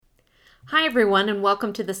Hi, everyone, and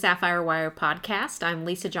welcome to the Sapphire Wire podcast. I'm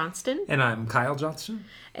Lisa Johnston. And I'm Kyle Johnston.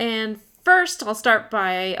 And first, I'll start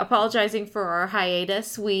by apologizing for our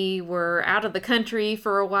hiatus. We were out of the country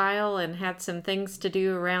for a while and had some things to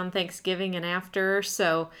do around Thanksgiving and after.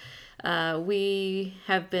 So we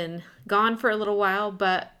have been gone for a little while,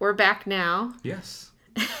 but we're back now. Yes.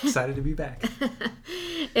 Excited to be back.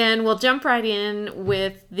 And we'll jump right in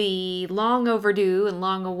with the long overdue and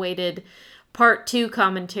long awaited Part 2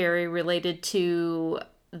 commentary related to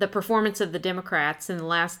the performance of the Democrats in the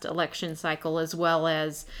last election cycle, as well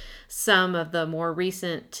as some of the more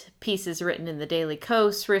recent pieces written in the Daily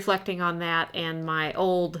Kos reflecting on that, and my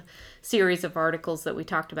old series of articles that we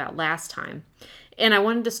talked about last time. And I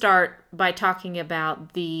wanted to start by talking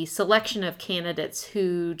about the selection of candidates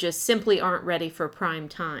who just simply aren't ready for prime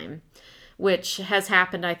time, which has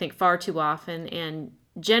happened, I think, far too often, and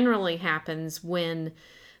generally happens when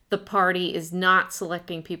the party is not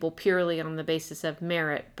selecting people purely on the basis of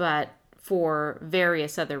merit, but for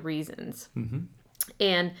various other reasons. Mm-hmm.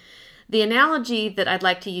 And the analogy that I'd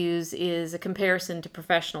like to use is a comparison to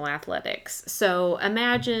professional athletics. So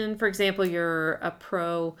imagine, for example, you're a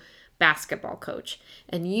pro basketball coach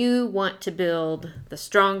and you want to build the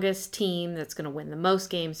strongest team that's going to win the most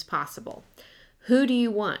games possible. Who do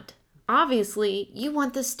you want? Obviously, you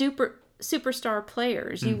want the superstar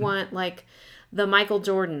players. You want like the Michael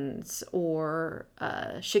Jordans or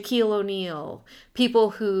Shaquille O'Neal,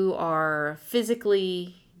 people who are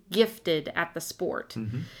physically gifted at the sport.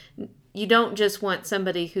 Mm-hmm. You don't just want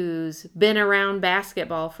somebody who's been around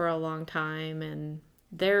basketball for a long time and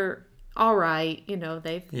they're all right,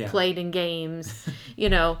 they've played in games.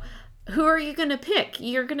 Who are you going to pick?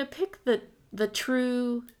 You're going to pick the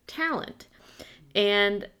true talent.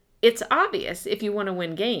 And it's obvious if you want to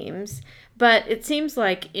win games, but it seems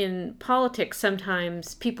like in politics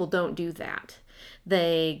sometimes people don't do that.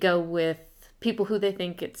 They go with people who they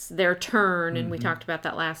think it's their turn, and we talked about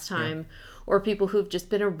that last time, or people who've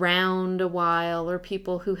just been around a while, or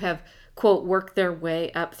people who have, quote, worked their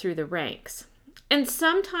way up through the ranks. And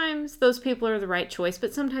sometimes those people are the right choice,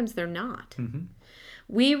 but sometimes they're not. Mm-hmm.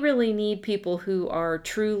 We really need people who are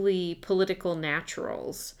truly political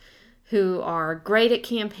naturals, who are great at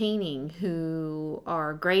campaigning, who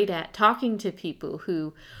are great at talking to people,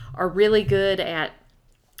 who are really good at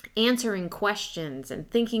answering questions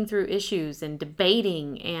and thinking through issues and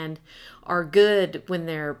debating, and are good when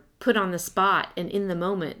they're put on the spot and in the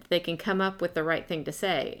moment they can come up with the right thing to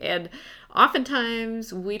say. And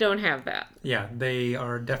oftentimes we don't have that. Yeah, they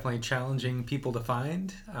are definitely challenging people to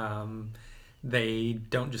find. They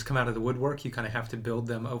don't just come out of the woodwork. You kind of have to build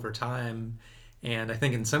them over time. And I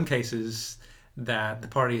think in some cases that the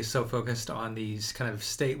party is so focused on these kind of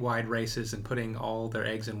statewide races and putting all their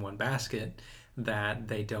eggs in one basket that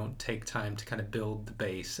they don't take time to kind of build the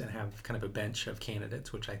base and have kind of a bench of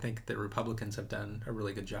candidates, which I think the Republicans have done a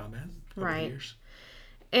really good job at over the years.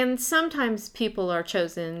 And sometimes people are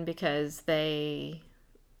chosen because they,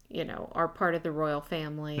 are part of the royal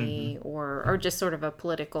family, or are just sort of a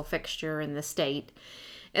political fixture in the state.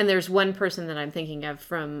 And there's one person that I'm thinking of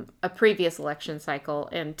from a previous election cycle,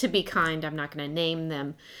 and to be kind, I'm not going to name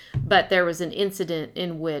them, but there was an incident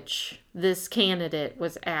in which this candidate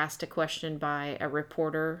was asked a question by a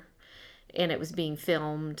reporter, and it was being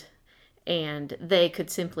filmed, and they could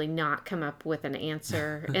simply not come up with an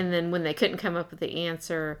answer. And then when they couldn't come up with the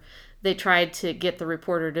answer, they tried to get the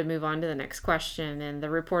reporter to move on to the next question, and the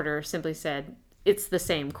reporter simply said, "It's the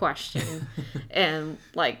same question," and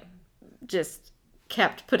just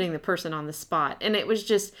kept putting the person on the spot. And it was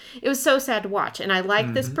so sad to watch. And I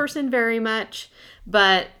like this person very much,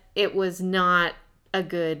 but it was not a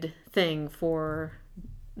good thing for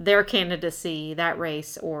their candidacy, that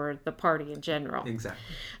race, or the party in general. Exactly.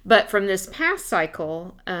 But from this past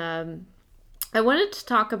cycle, I wanted to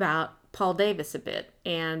talk about Paul Davis a bit,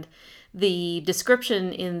 and the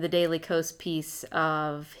description in the Daily Kos piece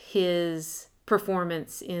of his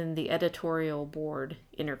performance in the editorial board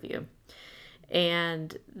interview.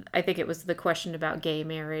 And I think it was the question about gay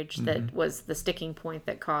marriage that was the sticking point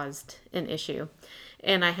that caused an issue.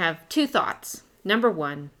 And I have two thoughts. Number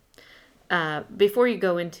one, before you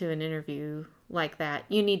go into an interview like that,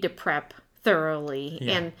 you need to prep thoroughly.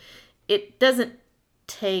 Yeah. And it doesn't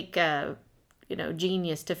take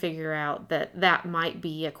genius to figure out that might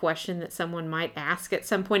be a question that someone might ask at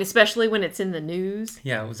some point, especially when it's in the news.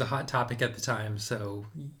 Yeah, it was a hot topic at the time, so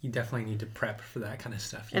you definitely need to prep for that kind of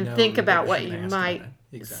stuff. And think about what you might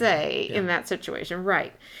say in that situation.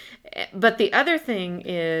 Right. But the other thing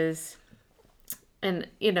is, and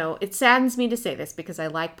it saddens me to say this because I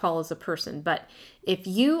like Paul as a person, but if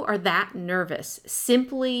you are that nervous,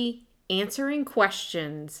 simply answering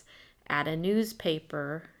questions at a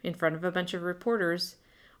newspaper in front of a bunch of reporters,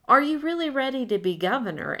 are you really ready to be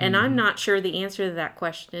governor? And I'm not sure the answer to that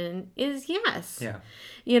question is yes. Yeah.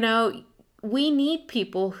 You know, we need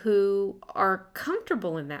people who are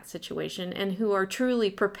comfortable in that situation and who are truly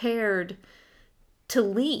prepared to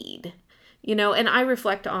lead. You know, and I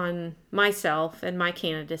reflect on myself and my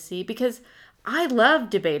candidacy because I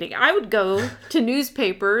love debating. I would go to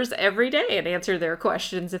newspapers every day and answer their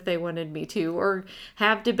questions if they wanted me to, or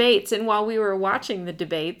have debates. And while we were watching the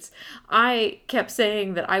debates, I kept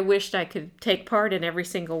saying that I wished I could take part in every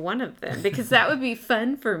single one of them because that would be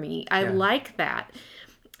fun for me. I like that.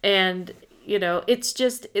 And, you know,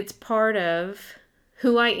 it's part of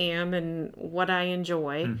who I am and what I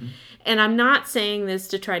enjoy. And I'm not saying this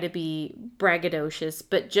to try to be braggadocious,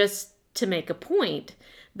 but just to make a point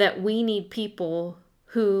that we need people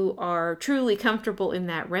who are truly comfortable in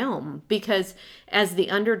that realm, because as the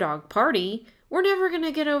underdog party, we're never going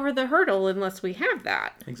to get over the hurdle unless we have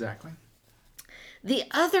that. Exactly. The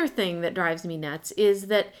other thing that drives me nuts is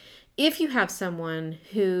that if you have someone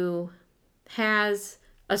who has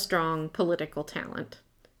a strong political talent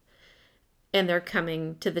and they're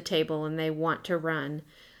coming to the table and they want to run,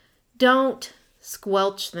 don't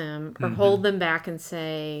squelch them or hold them back and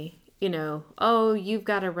say, you know, oh, you've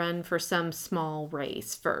got to run for some small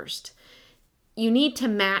race first. You need to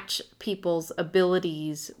match people's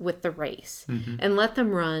abilities with the race and let them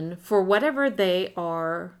run for whatever they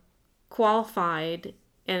are qualified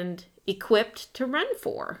and equipped to run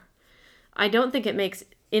for. I don't think it makes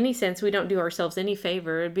any sense. We don't do ourselves any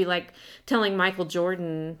favor. It'd be like telling Michael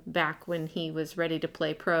Jordan back when he was ready to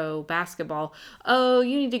play pro basketball, oh,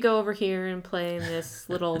 you need to go over here and play in this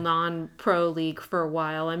little non-pro league for a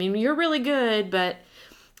while. I mean, you're really good, but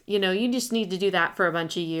you know, you just need to do that for a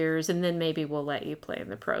bunch of years and then maybe we'll let you play in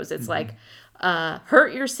the pros. It's like,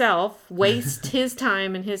 hurt yourself, waste his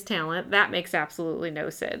time and his talent. That makes absolutely no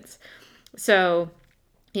sense. So,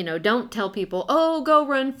 you know, don't tell people, oh, go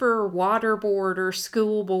run for water board or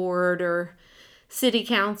school board or city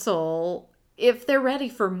council if they're ready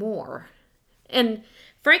for more. And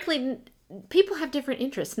frankly, people have different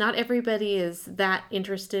interests. Not everybody is that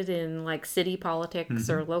interested in like city politics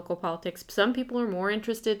or local politics. Some people are more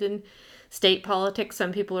interested in state politics.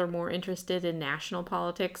 Some people are more interested in national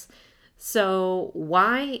politics. So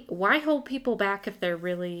why hold people back if they're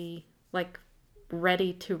really like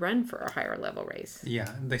ready to run for a higher level race?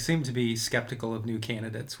 Yeah, they seem to be skeptical of new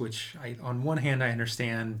candidates, which on one hand I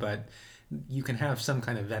understand, but you can have some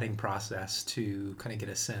kind of vetting process to kind of get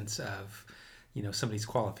a sense of, you know, somebody's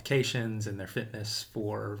qualifications and their fitness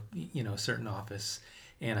for, you know, a certain office.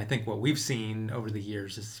 And I think what we've seen over the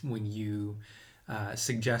years is when you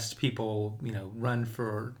suggest people, you know, run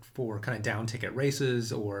for kind of down ticket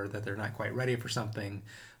races or that they're not quite ready for something,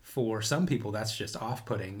 for some people that's just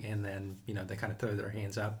off-putting, and then, you know, they kind of throw their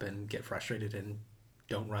hands up and get frustrated and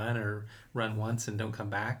don't run, or run once and don't come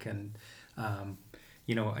back. And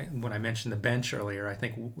you know, when I mentioned the bench earlier, I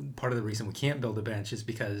think part of the reason we can't build a bench is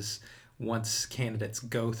because once candidates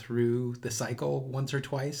go through the cycle once or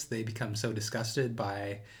twice, they become so disgusted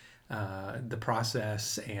by the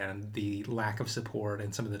process and the lack of support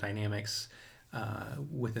and some of the dynamics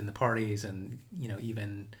within the parties, and, you know,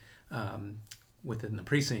 even within the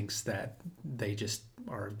precincts, that they just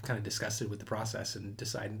are kind of disgusted with the process and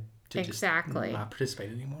decide to just not participate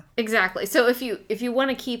anymore. Exactly. So if you want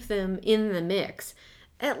to keep them in the mix,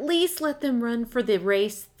 at least let them run for the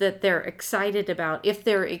race that they're excited about if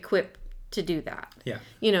they're equipped to do that. Yeah.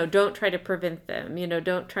 You know, don't try to prevent them. You know,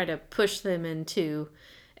 don't try to push them into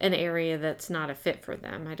an area that's not a fit for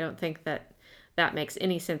them. I don't think that makes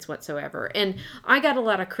any sense whatsoever. And I got a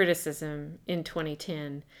lot of criticism in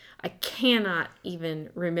 2010. I cannot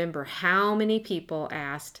even remember how many people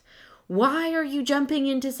asked, why are you jumping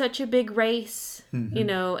into such a big race, you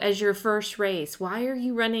know, as your first race? Why are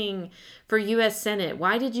you running for U.S. Senate?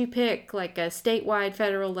 Why did you pick like a statewide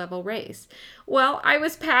federal level race? Well, I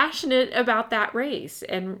was passionate about that race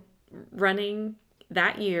and running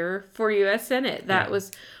that year for U.S. Senate. That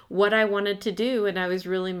was what I wanted to do, and I was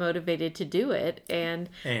really motivated to do it. And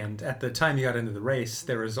at the time you got into the race,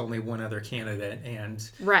 there was only one other candidate, and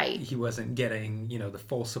he wasn't getting, you know, the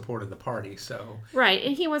full support of the party. So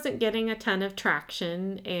and he wasn't getting a ton of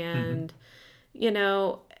traction, and you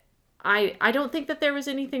know, I don't think that there was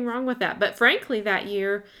anything wrong with that. But frankly, that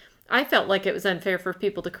year, I felt like it was unfair for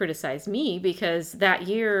people to criticize me, because that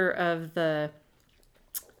year of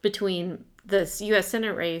between the U.S.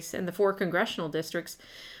 Senate race and the 4 congressional districts,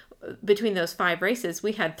 between those 5 races,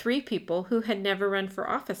 we had 3 people who had never run for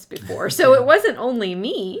office before. So it wasn't only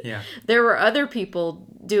me. Yeah. There were other people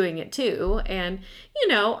doing it too. And,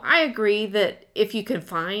 I agree that if you can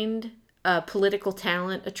find a political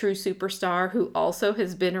talent, a true superstar who also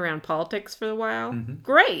has been around politics for a while,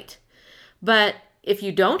 great. But if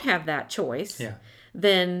you don't have that choice,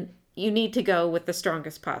 then you need to go with the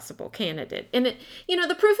strongest possible candidate. And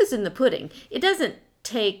the proof is in the pudding. It doesn't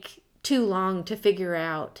take too long to figure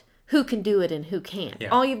out who can do it and who can't. Yeah.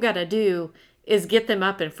 All you've got to do is get them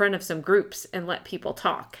up in front of some groups and let people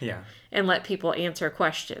talk. Yeah. And let people answer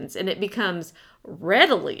questions. And it becomes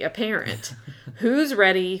readily apparent who's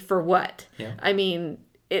ready for what. Yeah. I mean,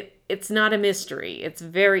 it's not a mystery. It's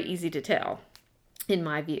very easy to tell, in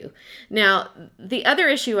my view. Now, the other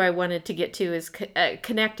issue I wanted to get to is a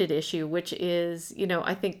connected issue, which is,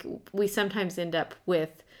 I think we sometimes end up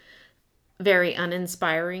with very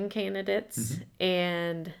uninspiring candidates.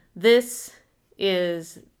 And this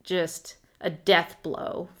is just a death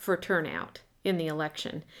blow for turnout in the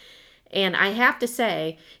election. And I have to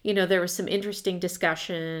say, there was some interesting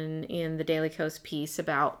discussion in the Daily Kos piece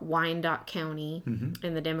about Wyandotte County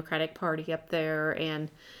and the Democratic Party up there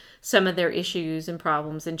and some of their issues and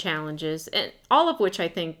problems and challenges, and all of which I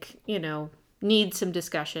think, need some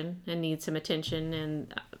discussion and need some attention,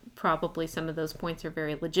 and probably some of those points are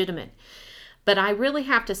very legitimate. But I really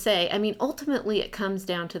have to say, ultimately it comes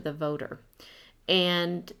down to the voter.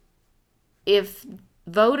 And if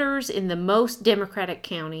voters in the most Democratic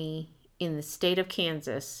county in the state of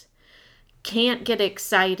Kansas can't get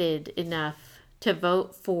excited enough to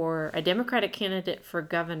vote for a Democratic candidate for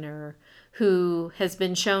governor who has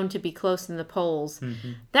been shown to be close in the polls,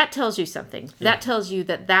 that tells you something. Yeah. That tells you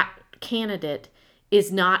that candidate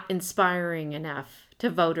is not inspiring enough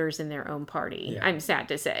to voters in their own party. Yeah. I'm sad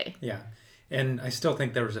to say. Yeah. And I still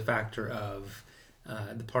think there was a factor of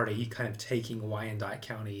the party kind of taking Wyandotte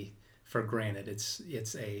County for granted.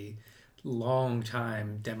 It's a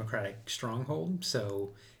long-time Democratic stronghold,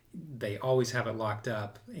 so they always have it locked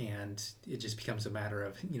up, and it just becomes a matter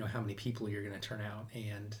of how many people you're going to turn out.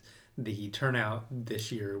 And the turnout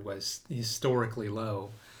this year was historically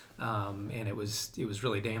low, and it was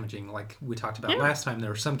really damaging. Like we talked about last time,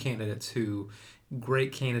 there were some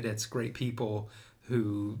great candidates, great people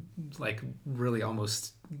who really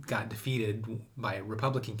almost got defeated by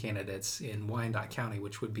Republican candidates in Wyandotte County,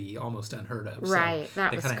 which would be almost unheard of. Right, so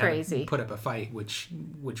that was crazy. Had to put up a fight, which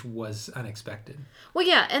was unexpected. Well,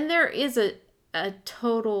 yeah, and there is a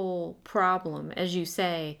total problem, as you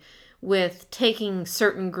say, with taking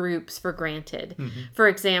certain groups for granted. For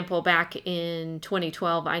example, back in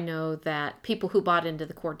 2012, I know that people who bought into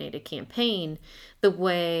the coordinated campaign, the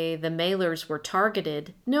way the mailers were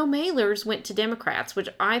targeted, no mailers went to Democrats, which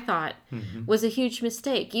I thought was a huge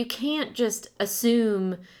mistake. You can't just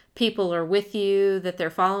assume people are with you, that they're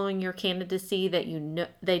following your candidacy, that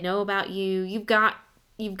they know about you. You've got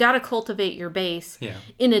to cultivate your base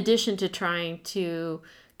in addition to trying to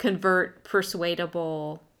convert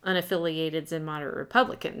persuadable unaffiliateds and moderate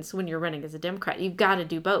Republicans when you're running as a Democrat. You've got to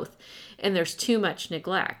do both. And there's too much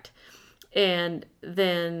neglect. And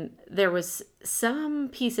then there was some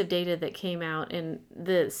piece of data that came out, and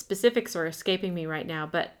the specifics are escaping me right now,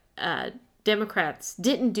 but Democrats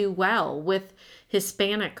didn't do well with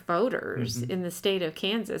Hispanic voters in the state of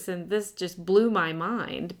Kansas. And this just blew my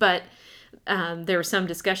mind. But there was some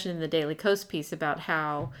discussion in the Daily Kos piece about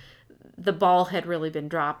how the ball had really been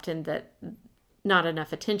dropped and that not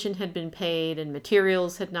enough attention had been paid and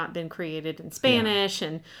materials had not been created in Spanish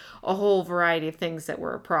and a whole variety of things that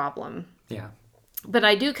were a problem. Yeah. But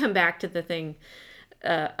I do come back to the thing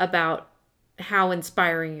about how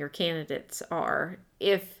inspiring your candidates are.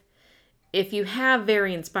 If you have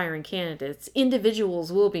very inspiring candidates,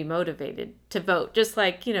 individuals will be motivated to vote. Just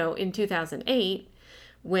like, in 2008,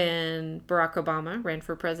 when Barack Obama ran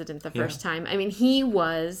for president the first time, he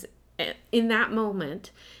was, in that moment,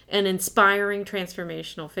 an inspiring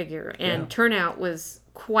transformational figure, and turnout was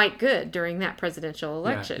quite good during that presidential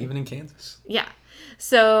election. Yeah, even in Kansas. Yeah.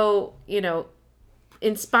 So,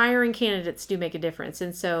 inspiring candidates do make a difference.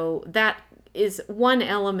 And so that is one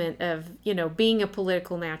element of, being a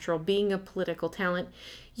political natural, being a political talent.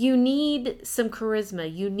 You need some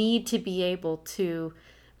charisma. You need to be able to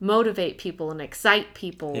motivate people and excite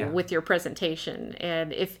people with your presentation.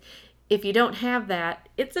 And if you don't have that,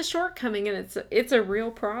 it's a shortcoming, and it's a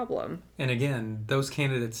real problem. And again, those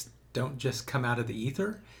candidates don't just come out of the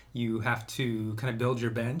ether. You have to kind of build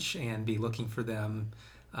your bench and be looking for them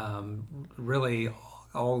really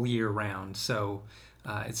all year round. So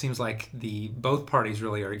it seems like both parties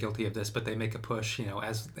really are guilty of this, but they make a push,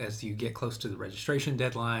 as you get close to the registration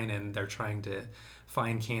deadline, and they're trying to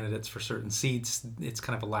find candidates for certain seats. It's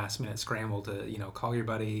kind of a last minute scramble to, call your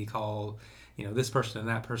buddy, call, this person and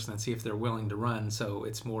that person and see if they're willing to run. So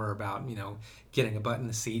it's more about, getting a butt in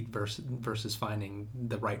the seat versus finding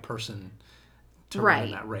the right person to run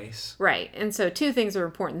in that race. Right. And so two things are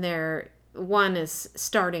important there. One is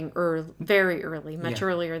starting very early, much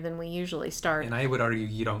earlier than we usually start. And I would argue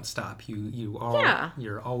you don't stop.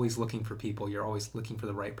 You're always looking for people. You're always looking for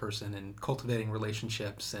the right person and cultivating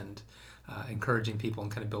relationships and encouraging people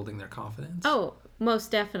and kind of building their confidence. Oh,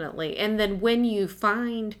 most definitely. And then when you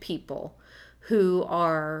find people who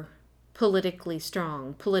are politically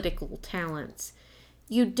strong, political talents,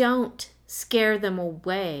 you don't scare them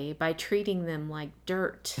away by treating them like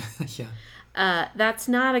dirt. Yeah. That's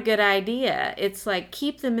not a good idea. It's like,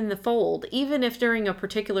 keep them in the fold. Even if during a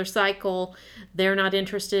particular cycle they're not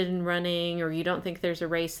interested in running, or you don't think there's a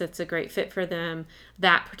race that's a great fit for them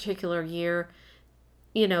that particular year,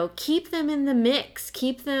 keep them in the mix.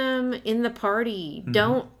 Keep them in the party. Mm-hmm.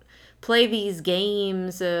 Don't play these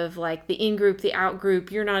games of like the in-group, the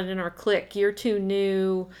out-group. You're not in our clique. You're too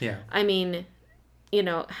new. Yeah. I mean,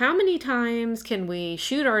 how many times can we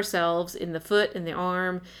shoot ourselves in the foot and the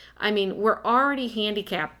arm? I mean, we're already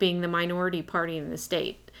handicapped being the minority party in the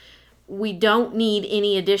state. We don't need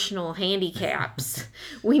any additional handicaps.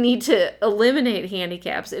 We need to eliminate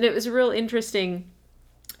handicaps. And it was real interesting.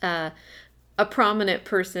 A prominent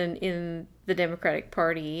person in the Democratic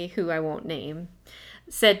Party, who I won't name,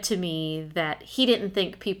 said to me that he didn't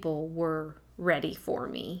think people were ready for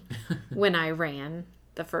me when I ran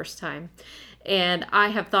the first time. And I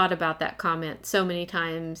have thought about that comment so many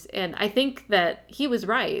times, and I think that he was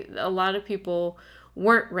right. A lot of people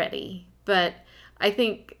weren't ready, but I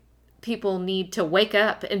think people need to wake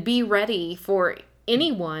up and be ready for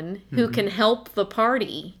anyone who can help the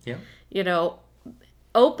party. Yeah.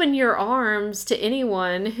 Open your arms to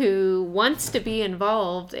anyone who wants to be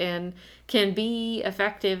involved and can be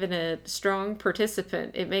effective and a strong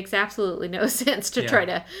participant. It makes absolutely no sense to try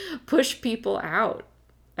to push people out.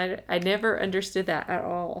 I never understood that at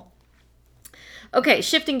all. Okay,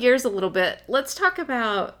 shifting gears a little bit, let's talk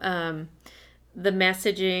about the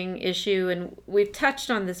messaging issue. And we've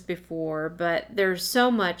touched on this before, but there's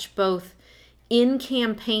so much both in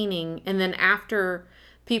campaigning and then after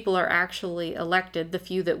people are actually elected, the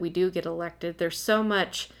few that we do get elected, there's so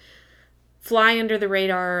much fly under the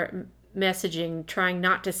radar messaging, trying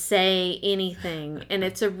not to say anything. And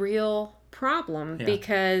it's a real problem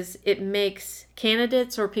because it makes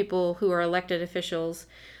candidates or people who are elected officials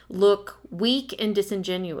look weak and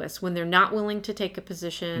disingenuous when they're not willing to take a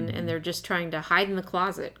position and they're just trying to hide in the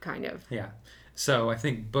closet, kind of. Yeah. So I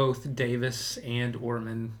think both Davis and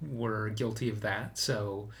Orman were guilty of that.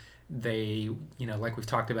 So they, like we've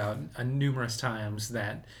talked about numerous times,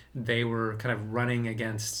 that they were kind of running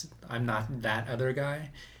against, I'm not that other guy,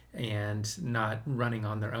 and not running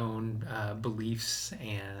on their own beliefs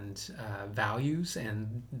and values,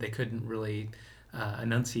 and they couldn't really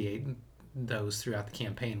enunciate those throughout the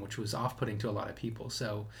campaign, which was off-putting to a lot of people.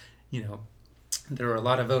 So, there were a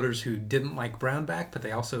lot of voters who didn't like Brownback, but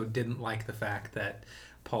they also didn't like the fact that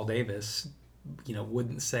Paul Davis,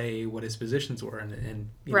 wouldn't say what his positions were. And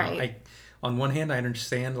on one hand, I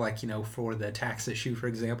understand, for the tax issue, for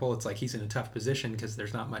example, it's like he's in a tough position because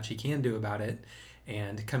there's not much he can do about it.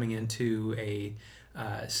 And coming into a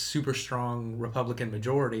super strong Republican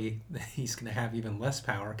majority, he's going to have even less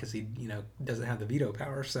power because he, doesn't have the veto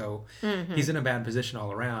power. So he's in a bad position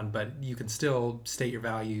all around. But you can still state your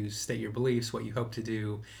values, state your beliefs, what you hope to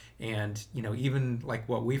do, and even like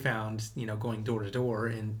what we found, going door to door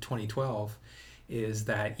in 2012, is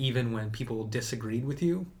that even when people disagreed with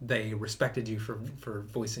you, they respected you for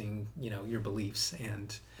voicing, your beliefs.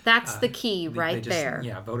 And that's the key right there.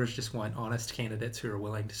 Yeah, voters just want honest candidates who are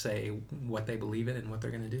willing to say what they believe in and what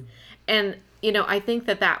they're going to do. And, I think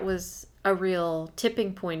that was a real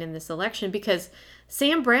tipping point in this election, because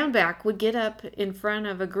Sam Brownback would get up in front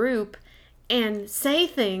of a group and say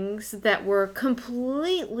things that were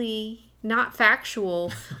completely not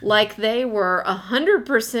factual, like they were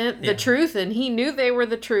 100% the truth, and he knew they were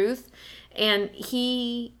the truth, and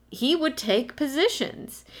he would take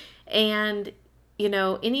positions. And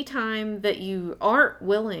anytime that you aren't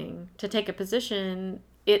willing to take a position,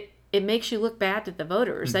 it makes you look bad to the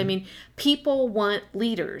voters. I mean, people want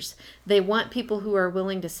leaders. They want people who are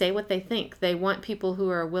willing to say what they think. They want people who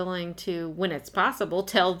are willing to, when it's possible,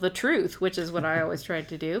 tell the truth, which is what I always tried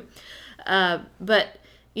to do. But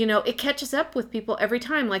it catches up with people every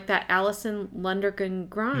time, like that Allison Lundergan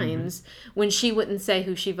Grimes, when she wouldn't say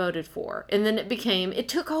who she voted for. And then it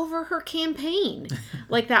took over her campaign.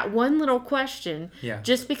 Like that one little question,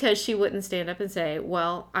 just because she wouldn't stand up and say,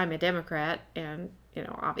 well, I'm a Democrat and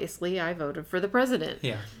obviously I voted for the president.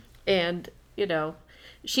 Yeah. And,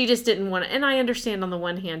 she just didn't want to. And I understand on the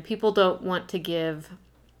one hand, people don't want to give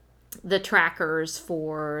the trackers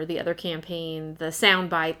for the other campaign the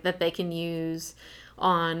soundbite that they can use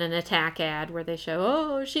on an attack ad where they show,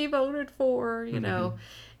 oh, she voted for,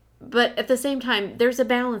 But at the same time, there's a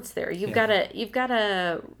balance there. You've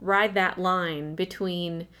gotta ride that line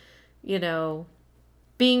between,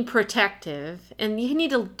 being protective, and you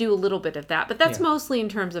need to do a little bit of that. But that's mostly in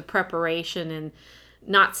terms of preparation and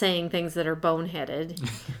not saying things that are boneheaded,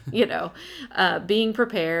 being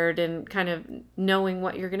prepared and kind of knowing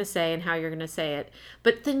what you're going to say and how you're going to say it.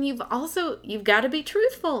 But then you've got to be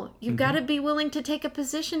truthful. You've got to be willing to take a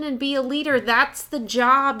position and be a leader. That's the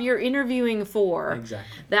job you're interviewing for.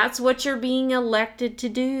 Exactly. That's what you're being elected to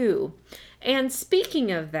do. And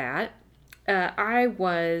speaking of that, I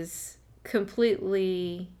was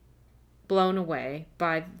completely blown away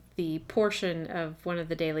by the portion of one of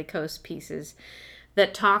the Daily Kos pieces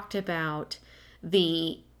that talked about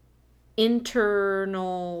the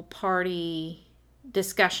internal party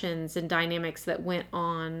discussions and dynamics that went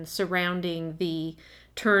on surrounding the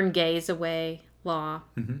turn gays away law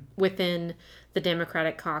within the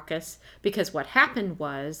Democratic caucus. Because what happened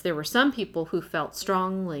was there were some people who felt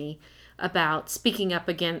strongly about speaking up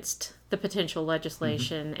against the potential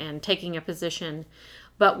legislation and taking a position,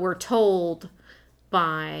 but were told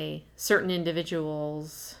by certain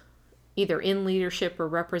individuals either in leadership or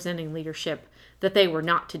representing leadership that they were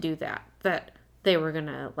not to do that they were going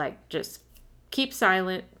to just keep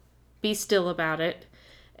silent, be still about it,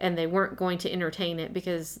 and they weren't going to entertain it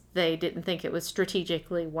because they didn't think it was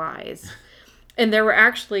strategically wise. And there were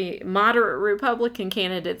actually moderate Republican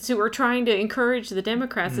candidates who were trying to encourage the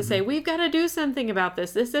Democrats to say, we've got to do something about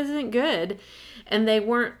this. This isn't good. And they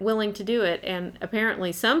weren't willing to do it. And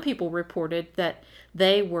apparently some people reported that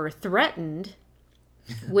they were threatened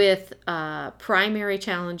with a primary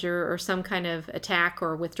challenger or some kind of attack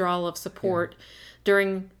or withdrawal of support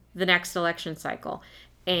during the next election cycle.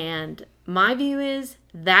 And my view is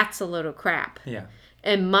that's a load of crap. Yeah.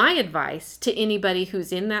 And my advice to anybody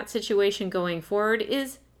who's in that situation going forward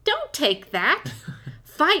is don't take that.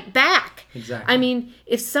 Fight back. Exactly. I mean,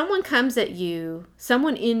 if someone comes at you,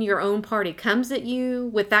 someone in your own party comes at you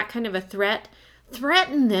with that kind of a threat,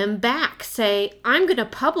 threaten them back. Say, I'm going to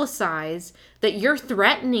publicize that you're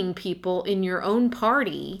threatening people in your own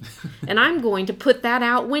party, and I'm going to put that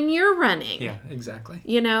out when you're running. Yeah, exactly.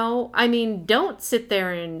 Don't sit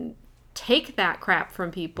there and take that crap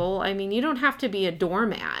from people. I mean, you don't have to be a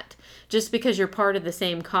doormat just because you're part of the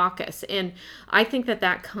same caucus. And I think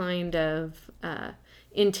that kind of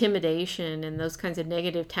intimidation and those kinds of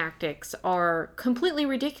negative tactics are completely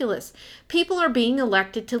ridiculous. People are being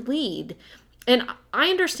elected to lead. And I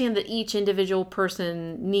understand that each individual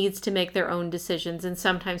person needs to make their own decisions, and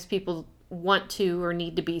sometimes people want to or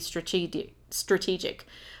need to be strategic.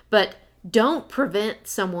 But don't prevent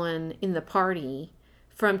someone in the party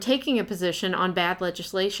from taking a position on bad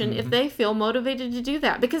legislation if they feel motivated to do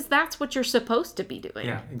that, because that's what you're supposed to be doing.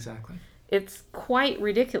 Yeah, exactly. It's quite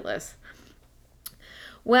ridiculous.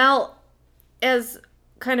 Well, as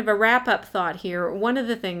kind of a wrap-up thought here, one of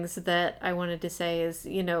the things that I wanted to say is,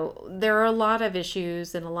 there are a lot of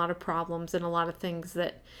issues and a lot of problems and a lot of things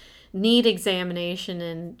that need examination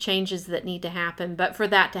and changes that need to happen. But for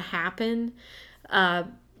that to happen,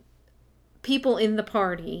 people in the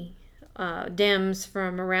party, Dems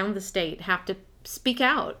from around the state, have to speak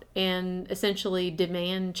out and essentially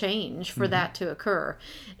demand change for that to occur.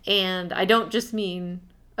 And I don't just mean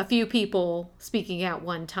a few people speaking out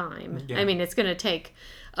one time. Yeah. I mean, it's going to take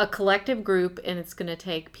a collective group, and it's going to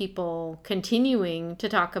take people continuing to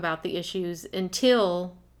talk about the issues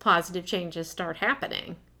until positive changes start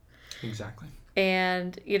happening. Exactly.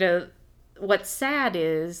 And, what's sad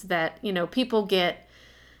is that, people get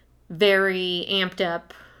very amped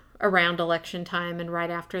up around election time and right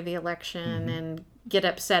after the election and get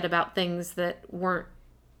upset about things that weren't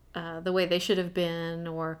the way they should have been,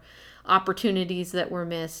 or opportunities that were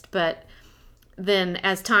missed. But then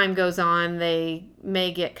as time goes on, they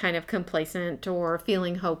may get kind of complacent or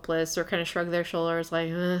feeling hopeless or kind of shrug their shoulders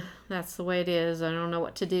like, that's the way it is. I don't know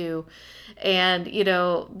what to do. And,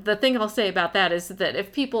 the thing I'll say about that is that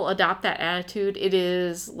if people adopt that attitude, it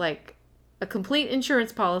is like a complete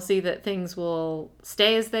insurance policy that things will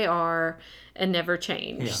stay as they are and never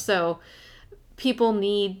change. Yeah. So people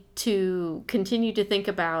need to continue to think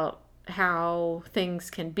about how things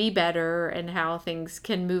can be better and how things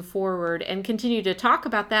can move forward, and continue to talk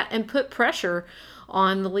about that and put pressure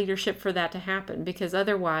on the leadership for that to happen, because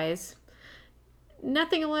otherwise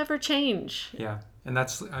nothing will ever change. Yeah. And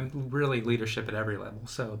that's really leadership at every level.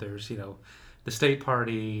 So there's, the state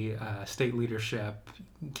party, state leadership,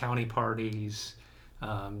 county parties,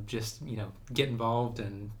 just get involved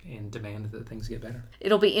and demand that things get better.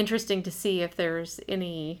 It'll be interesting to see if there's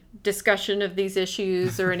any discussion of these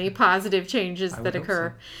issues or any positive changes that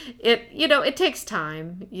occur. So. It takes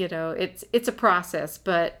time. It's a process,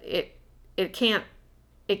 but it can't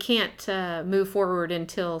move forward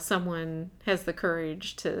until someone has the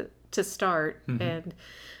courage to start and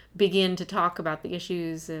begin to talk about the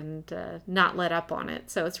issues and not let up on it.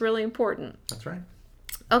 So it's really important. That's right.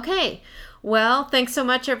 Okay, well, thanks so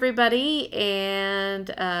much, everybody, and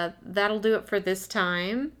that'll do it for this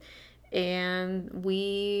time, and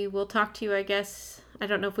we will talk to you, I guess. I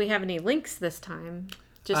don't know if we have any links this time.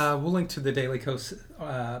 We'll link to the Daily Kos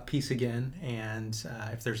piece again, and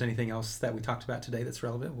if there's anything else that we talked about today that's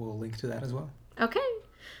relevant, we'll link to that as well. Okay,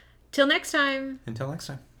 till next time. Until next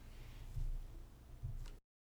time.